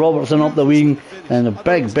seam for Robertson up the wing, and a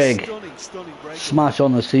big smash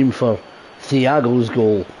on the seam for Thiago's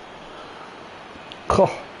goal.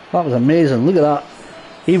 Oh, that was amazing. Look at that.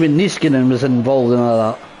 Even Niskanen was involved in all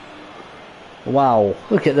that. Wow,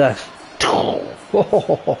 look at this.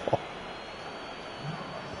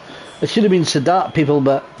 It should have been SADAT, people,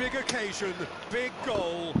 but big occasion, big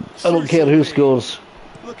goal. I don't care who scores.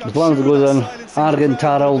 As long as it goes in,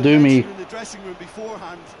 Argentara will do me.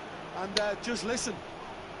 Just listen.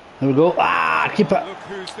 There we go. Ah, keep it. Look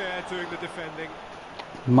who's there doing the defending.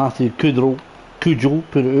 Matthew Cujo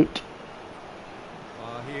put it out.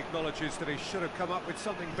 He acknowledges that he should have come up with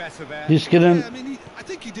something better there. Niskanen. I mean, I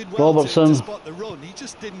think he did well Robertson. to spot the run. He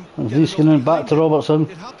just didn't. Niskanen back to Robertson.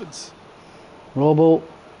 It happens. Robo.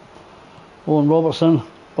 Owen Robertson.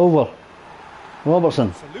 Over.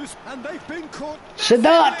 Robertson. And they've been caught.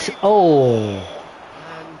 SADAT! Oh.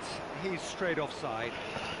 And he's straight offside.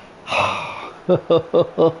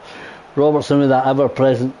 Robertson with that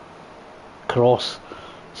ever-present cross.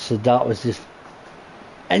 SADAT was just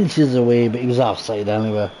inches away, but he was offside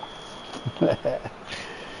anyway.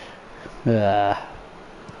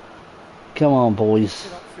 Come on, boys.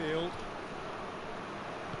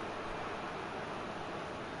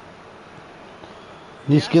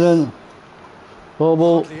 Niskanen.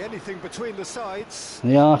 Robo. Anything between the sides.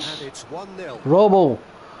 Yes. And it's 1-0. Robo.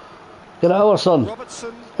 Get it over, son.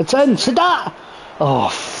 Robertson. It's in. SADAT.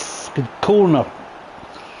 Oh, good corner.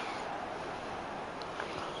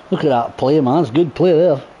 Look at that play, man. It's good play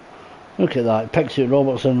there. Look at that. Picks it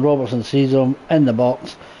Robertson. Robertson sees him in the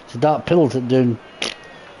box. SADAT pills it down.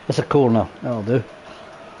 It's a corner. That'll do.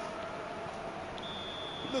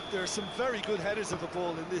 Look, there are some very good headers of the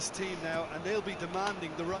ball in this team now, and they'll be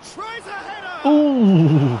demanding the run. Tries a header! Ooh.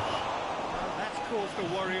 Well, that's caused a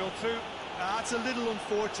worry or two. That's a little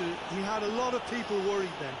unfortunate. He had a lot of people worried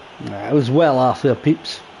then. It was well after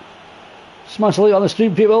peeps. Smash a like on the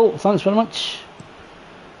stream, people. Thanks very much.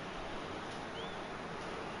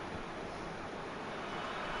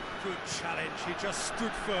 Good challenge, he just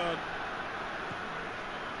stood firm.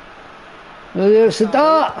 There's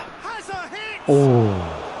SADAT. Has a hit! Oh.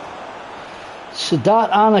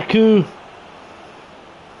 SADAT ANAKU.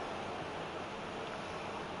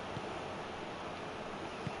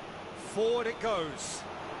 Forward it goes.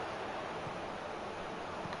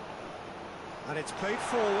 And it's played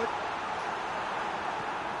forward.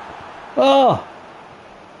 Oh.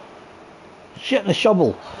 Shit, the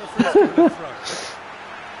shovel.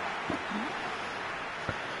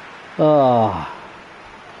 Oh.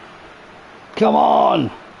 Come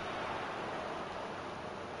on.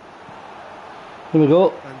 Here we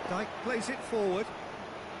go. And Dyke plays it forward.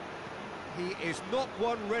 He is not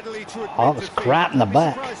one readily to admit Oh, that's crap in the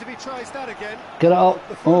back. If he tries that again. Get it up.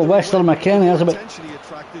 Oh, Western McKennie has a bit. Potentially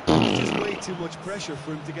attracted. It's just way too much pressure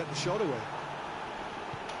for him to get the shot away.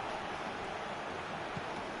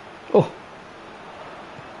 Oh.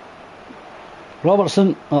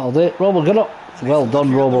 Robertson. That'll do it. Robbo, get up. Well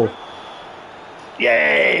done, Robbo.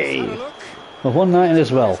 Yay! We've won that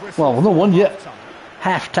as well. Well, we've not won yet.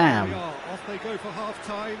 Half time. Off they go for half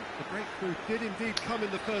time. The breakthrough did indeed come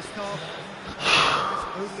in the first half.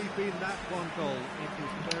 There's only been that one goal. It is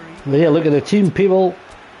very. But yeah, look at the team, people.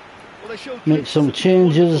 Make some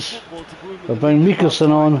changes. We'll bring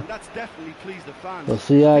Mikkelsen on. That's definitely pleased the fans. With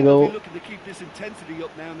Thiago. Looking to keep this intensity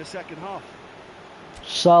up now in the second half.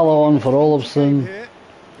 Salah on for Olofsson.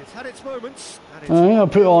 It's had its moments. I'm going to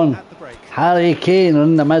put on Harry Kane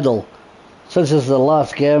in the middle. Since this is the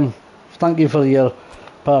last game, thank you for your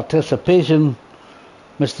participation,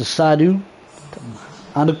 Mr. Sadu.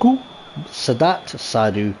 ANAKU? SADAT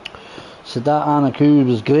Sadu. SADAT ANAKU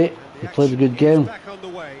was great. He played a good game. Back on the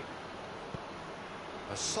way.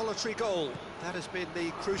 A solitary goal. That has been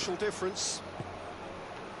the crucial difference.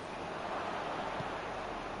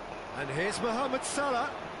 And here's Mohamed Salah.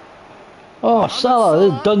 Oh, Salah,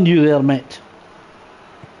 they've done you there, mate.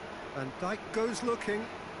 And Dyke goes looking.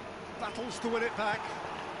 Battles to win it back.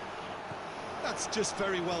 That's just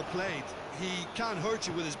very well played. He can't hurt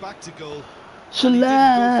you with his back to goal.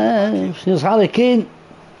 Salah. Here's Harry Kane.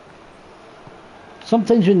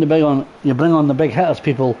 Sometimes when you bring on the big hitters,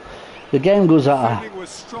 people, the game goes at a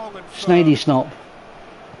snidey snop.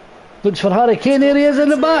 Looks for Harry Kane. Here he is in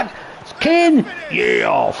the back. It's Kane.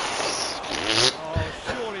 Yeah.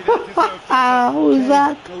 What was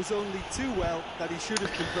that? Goes only too well that he should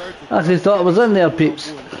have converted. I actually thought it was in there,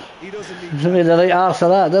 peeps. He made the right arse of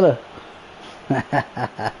that, did he?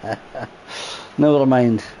 Never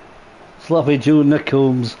mind. Sloppy Joe Nick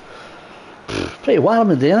Holmes. Pretty warm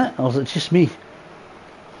today, isn't it? Or is it just me?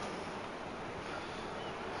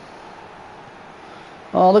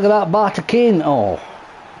 Oh, look at that bar to Kane. Oh.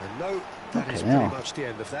 And no, that is pretty much the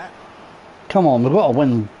end of that. Come on, we've got to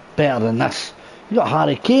win better than this. You got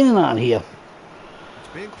Harry Kane in that here.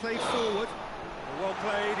 It's being played forward. Well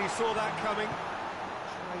played, he saw that coming.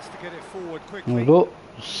 Tries to get it forward quickly. There we go.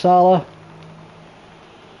 Salah.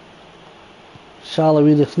 Salah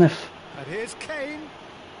with a sniff. And here's Kane.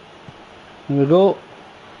 There we go.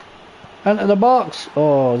 Into the box.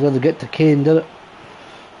 Oh, did they get to Kane, did it?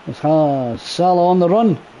 It's Salah on the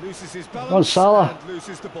run. Loses his On balance Salah. and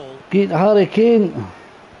loses the ball. Get Harry Kane.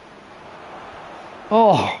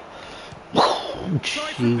 Oh.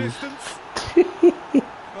 Jeez.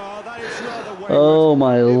 Oh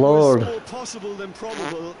my lord. It was more possible than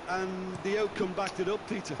probable, and the outcome backed it up,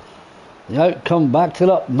 Peter. The outcome backed it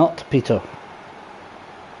up, not Peter.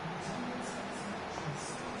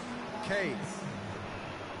 Kane.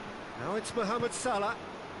 Now it's Mohamed Salah.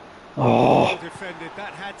 Oh. Well defended,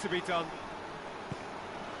 that had to be done.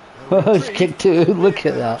 It's kicked it out, look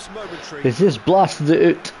at that. It's just blasted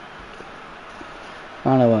it out.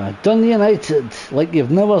 Anyway, Dundee United, like you've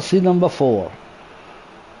never seen them before.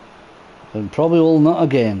 And probably will not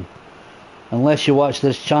again. Unless you watch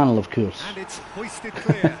this channel, of course. And it's hoisted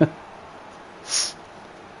clear.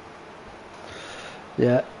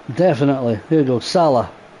 Yeah, definitely. Here you go, Salah.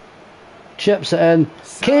 Chips it in.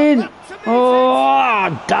 Kane!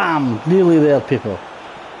 Oh, damn. Nearly there, people.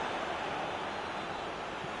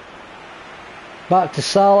 Back to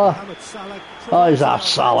Salah. Oh, he's half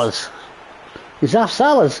Salah's. He's half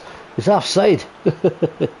Salah's. He's offside.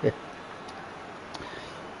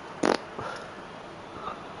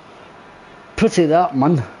 Pretty that,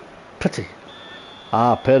 man. Pretty.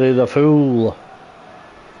 Ah, Perry the Fool.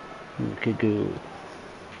 Okay, good.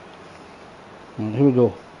 Right, here we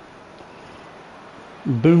go.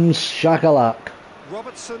 Boom shakalak.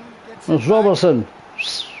 Robertson gets There's Robertson.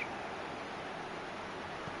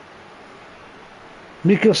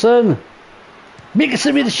 Mikkelsen.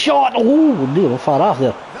 Mickelson with a shot. Oh, near far off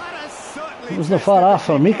there. It was not far off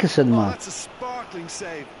for Mickelson, man. That's a sparkling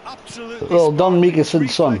save. Absolutely. Well done, Mickelson,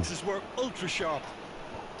 son. Reflexes were ultra sharp.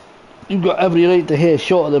 You've got every right to hit a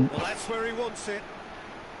shot at the. Well, that's where he wants it.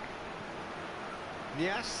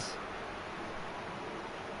 Yes.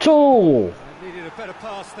 Two. Needed a better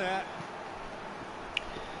pass there.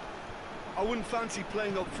 I wouldn't fancy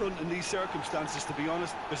playing up front in these circumstances, to be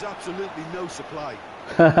honest. There's absolutely no supply.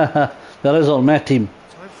 There is on my team.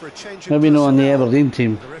 Time for a change. Maybe not on the personnel. Aberdeen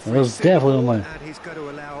team. There's definitely on mine. And he's going to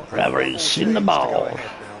allow Reverend's seen the ball.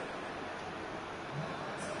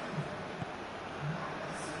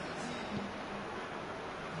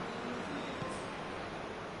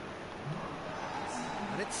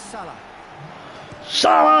 And it's Salah.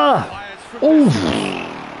 Salah! Oh!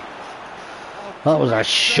 That was a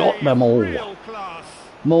shot by Mo. Real class.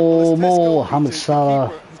 Mohamed Salah.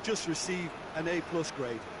 Who's just received an A+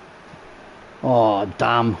 grade. Oh,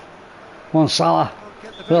 damn. Come on, Salah.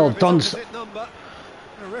 Get the better Well of his done. opposite number.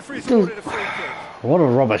 The referee's ordered a free kick. What a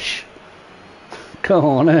rubbish. Come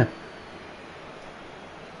on, eh?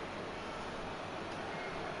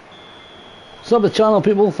 Sub the channel,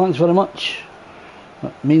 people. Thanks very much.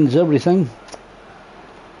 That means everything.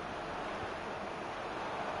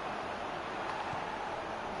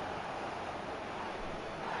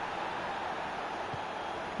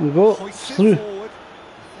 We go Hoists it through. forward.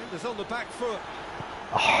 Defenders on the back foot.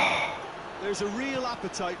 There's a real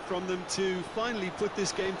appetite from them to finally put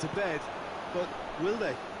this game to bed, but will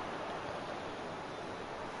they?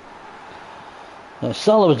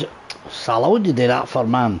 Salah, would you do that for,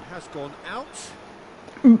 man? Has gone out.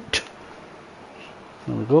 Oot.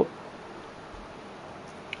 There we go.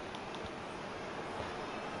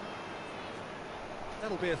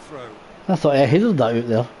 That'll be a throw. I thought I headed that out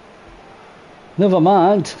there. Never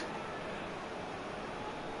mind.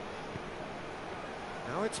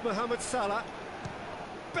 Now it's Mohamed Salah.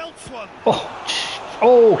 Belts one.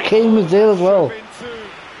 Oh, Kane was there as well. He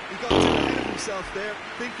got too ahead of himself there,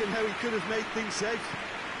 thinking how he could have made things safe.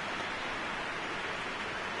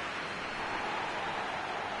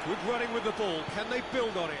 Good running with the ball. Can they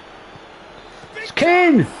build on it? It's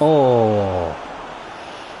Kane! Oh.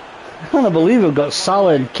 I can't believe we've got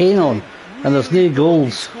Salah and Kane on, and there's no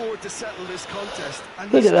goals. Scored to settle this contest,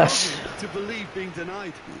 and Look he's at this. struggling to believe being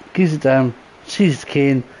denied. Keeps it down, sees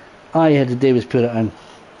Kane. I had to Davis put it in.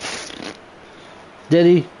 Did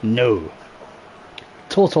he? No.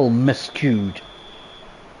 Total miscued.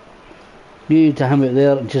 You to him out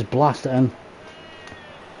there and just blast it in.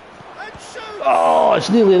 And shoots! Oh, it's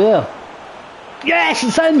nearly there. Yes,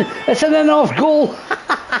 it's in! It's in and off goal!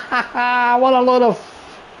 What a load of...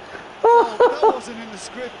 Well, that wasn't in the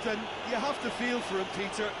script, and you have to feel for him,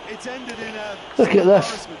 Peter. It's ended in a... Look at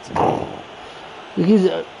this. embarrassment. He's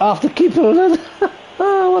after keeper then.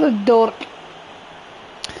 What a dork.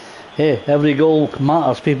 Hey, every goal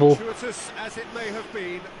matters, people. Fortuitous as it may have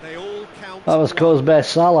been, they all count. That was caused by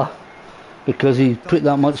Salah because he put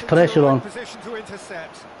that much pressure on. Position to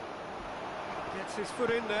intercept. Gets his foot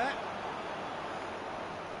in there.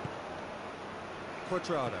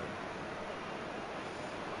 Quadrado.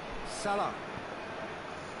 Salah.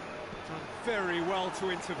 Done very well to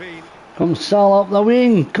intervene. Come Salah up the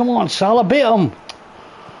wing. Come on, Salah, beat him.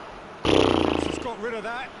 He's got rid of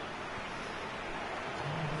that.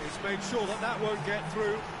 He's made sure that that won't get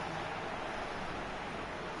through.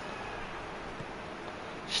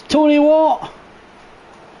 It's Tony Watt.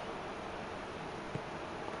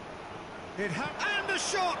 And the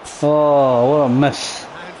shot! Oh, what a miss.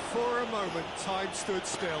 And for a moment, time stood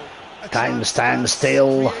still. A Time chance stand that's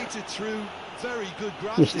still. created through very good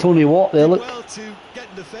There's grafting. Tony Watt there, Did look. well to get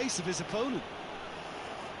in the face of his opponent.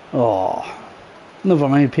 Oh, never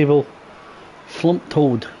mind, people. Flump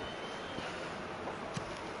toad.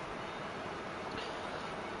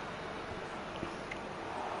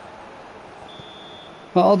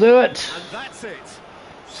 That'll do it. And that's it.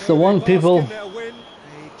 It's the one, they bask people. in their win,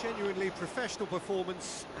 a genuinely professional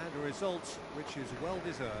performance and a result which is well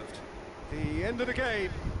deserved. The end of the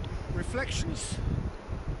game. Reflections.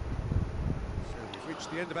 So we've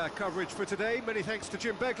reached the end of our coverage for today. Many thanks to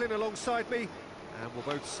Jim Beglin alongside me, and we'll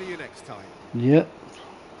both see you next time. Yep.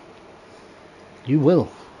 You will.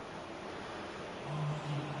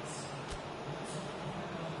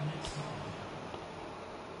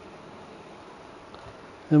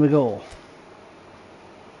 There we go.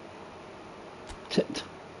 Sit.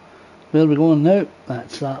 Where are we going now?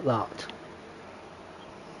 That's that.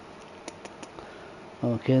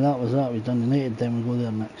 Okay, that was that. We've done United, then we go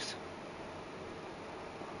there next.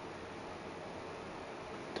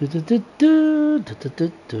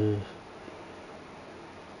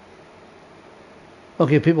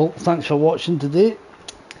 Okay, people, thanks for watching today.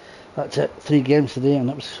 That's it, 3 games today, and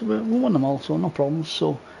we won them all, so no problems.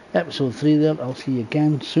 So, episode 3 there, I'll see you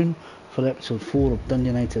again soon for episode 4 of Dundee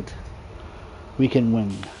United Weekend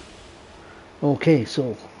Win. Okay,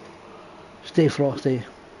 so, stay frosty.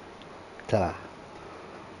 Ta-ra.